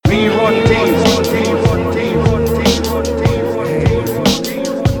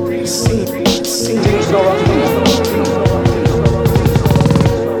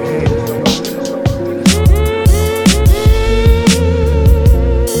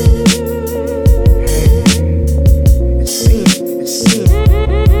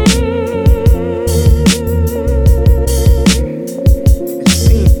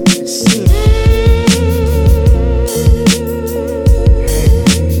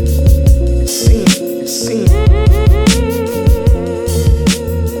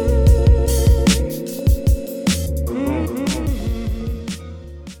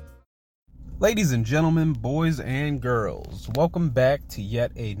Ladies and gentlemen, boys and girls, welcome back to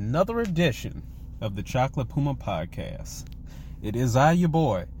yet another edition of the Chocolate Puma Podcast. It is I, your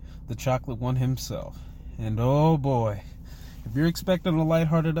boy, the Chocolate One himself. And oh boy, if you're expecting a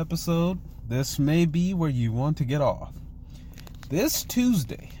lighthearted episode, this may be where you want to get off. This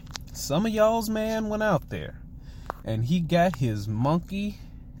Tuesday, some of y'all's man went out there and he got his monkey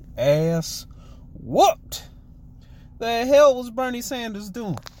ass whooped. The hell was Bernie Sanders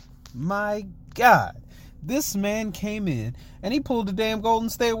doing? My God, this man came in and he pulled the damn Golden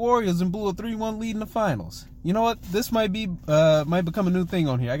State Warriors and blew a 3-1 lead in the finals. You know what? This might become a new thing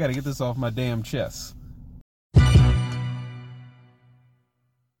on here. I gotta get this off my damn chest.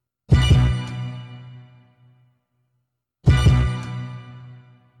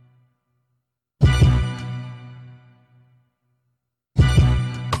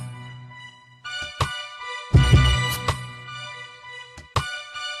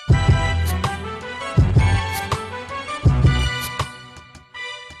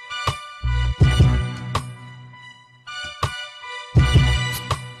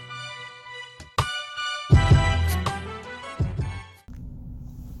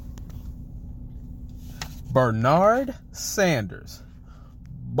 Bernard Sanders.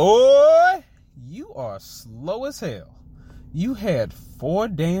 Boy, you are slow as hell. You had 4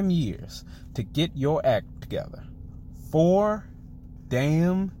 damn years to get your act together. 4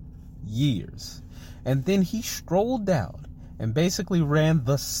 damn years. And then he strolled out and basically ran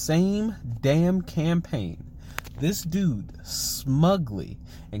the same damn campaign. This dude smugly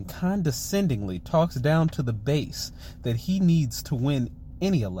and condescendingly talks down to the base that he needs to win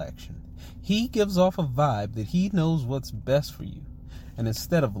any election. He gives off a vibe that he knows what's best for you. And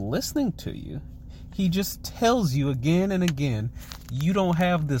instead of listening to you, he just tells you again and again, you don't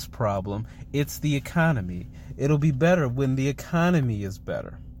have this problem. It's the economy. It'll be better when the economy is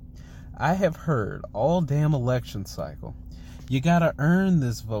better. I have heard all damn election cycle, you gotta earn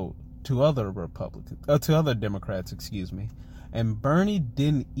this vote to other Democrats, and Bernie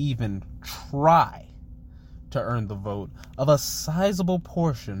didn't even try to earn the vote of a sizable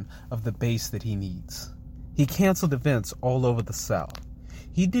portion of the base that he needs. He canceled events all over the South.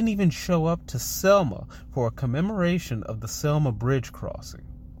 He didn't even show up to Selma for a commemoration of the Selma Bridge crossing.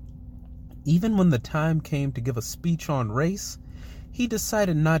 Even when the time came to give a speech on race, he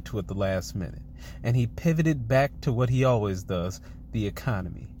decided not to at the last minute, and he pivoted back to what he always does, the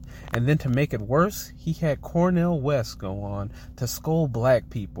economy. And then to make it worse, he had Cornel West go on to scold black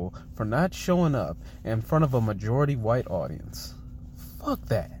people for not showing up in front of a majority white audience. Fuck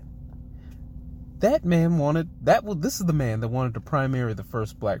that. This is the man that wanted to primary the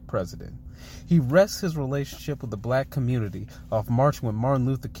first black president. He rests his relationship with the black community off marching with Martin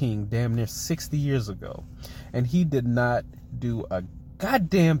Luther King damn near 60 years ago. And he did not do a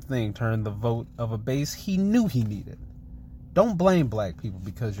goddamn thing to earn the vote of a base he knew he needed. Don't blame black people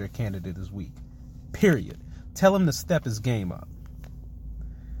because your candidate is weak. Period. Tell him to step his game up.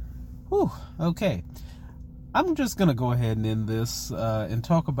 Whew, okay. I'm just going to go ahead and end this and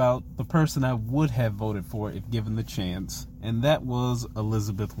talk about the person I would have voted for if given the chance, and that was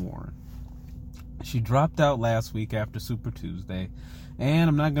Elizabeth Warren. She dropped out last week after Super Tuesday, and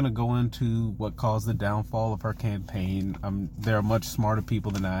I'm not going to go into what caused the downfall of her campaign. There are much smarter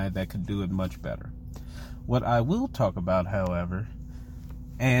people than I that could do it much better. What I will talk about, however,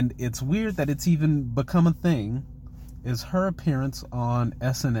 and it's weird that it's even become a thing, is her appearance on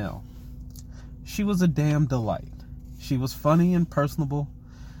SNL. She was a damn delight. She was funny and personable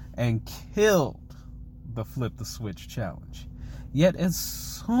and killed the Flip the Switch challenge. Yet as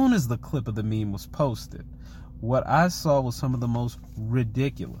soon as the clip of the meme was posted, what I saw was some of the most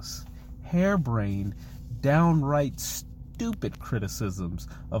ridiculous, harebrained, downright stupid criticisms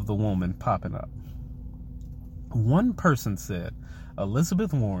of the woman popping up. One person said,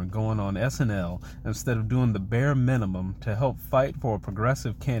 Elizabeth Warren going on SNL instead of doing the bare minimum to help fight for a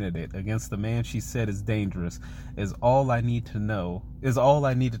progressive candidate against the man she said is dangerous is all I needed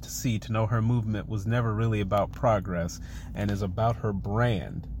to see to know her movement was never really about progress and is about her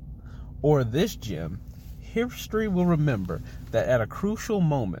brand. Or this gem, history will remember that at a crucial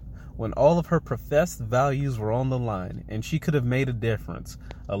moment when all of her professed values were on the line and she could have made a difference,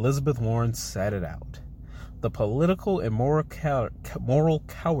 Elizabeth Warren sat it out. The political and moral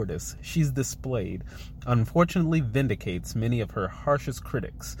cowardice she's displayed unfortunately vindicates many of her harshest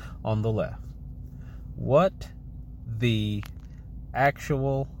critics on the left. What the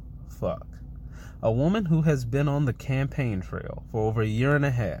actual fuck? A woman who has been on the campaign trail for over a year and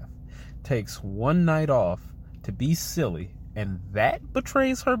a half takes one night off to be silly, and that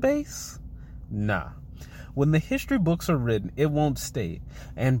betrays her base? Nah. When the history books are written, it won't stay,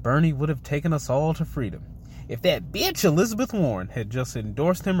 and Bernie would have taken us all to freedom if that bitch Elizabeth Warren had just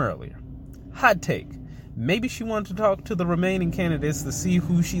endorsed him earlier. Hot take. Maybe she wanted to talk to the remaining candidates to see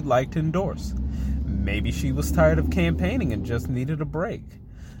who she'd like to endorse. Maybe she was tired of campaigning and just needed a break.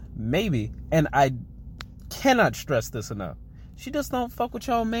 Maybe, and I cannot stress this enough, she just don't fuck with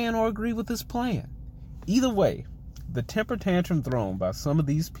y'all man or agree with his plan. Either way, the temper tantrum thrown by some of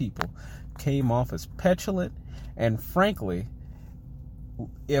these people came off as petulant, and frankly,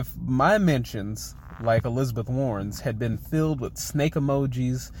 if my mentions, like Elizabeth Warren's, had been filled with snake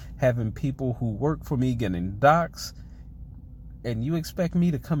emojis, having people who work for me getting doxxed, and you expect me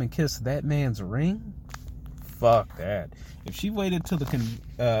to come and kiss that man's ring? Fuck that. If she waited to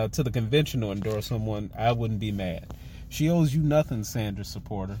the convention to endorse someone, I wouldn't be mad. She owes you nothing, Sanders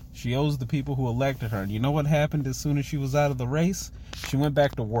supporter. She owes the people who elected her. And you know what happened as soon as she was out of the race? She went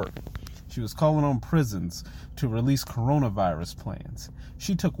back to work. She was calling on prisons to release coronavirus plans.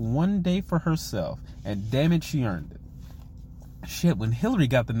 She took one day for herself, and damn it, she earned it. Shit, when Hillary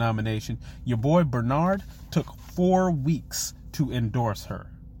got the nomination, your boy Bernard took 4 weeks to endorse her.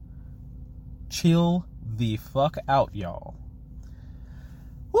 Chill the fuck out, y'all.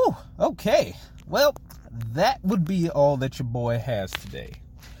 Whew, okay. Well, that would be all that your boy has today.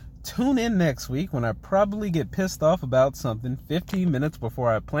 Tune in next week when I probably get pissed off about something 15 minutes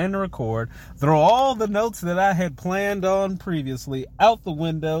before I plan to record, throw all the notes that I had planned on previously out the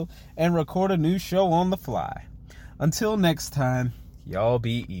window, and record a new show on the fly. Until next time, y'all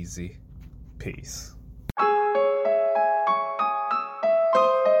be easy. Peace.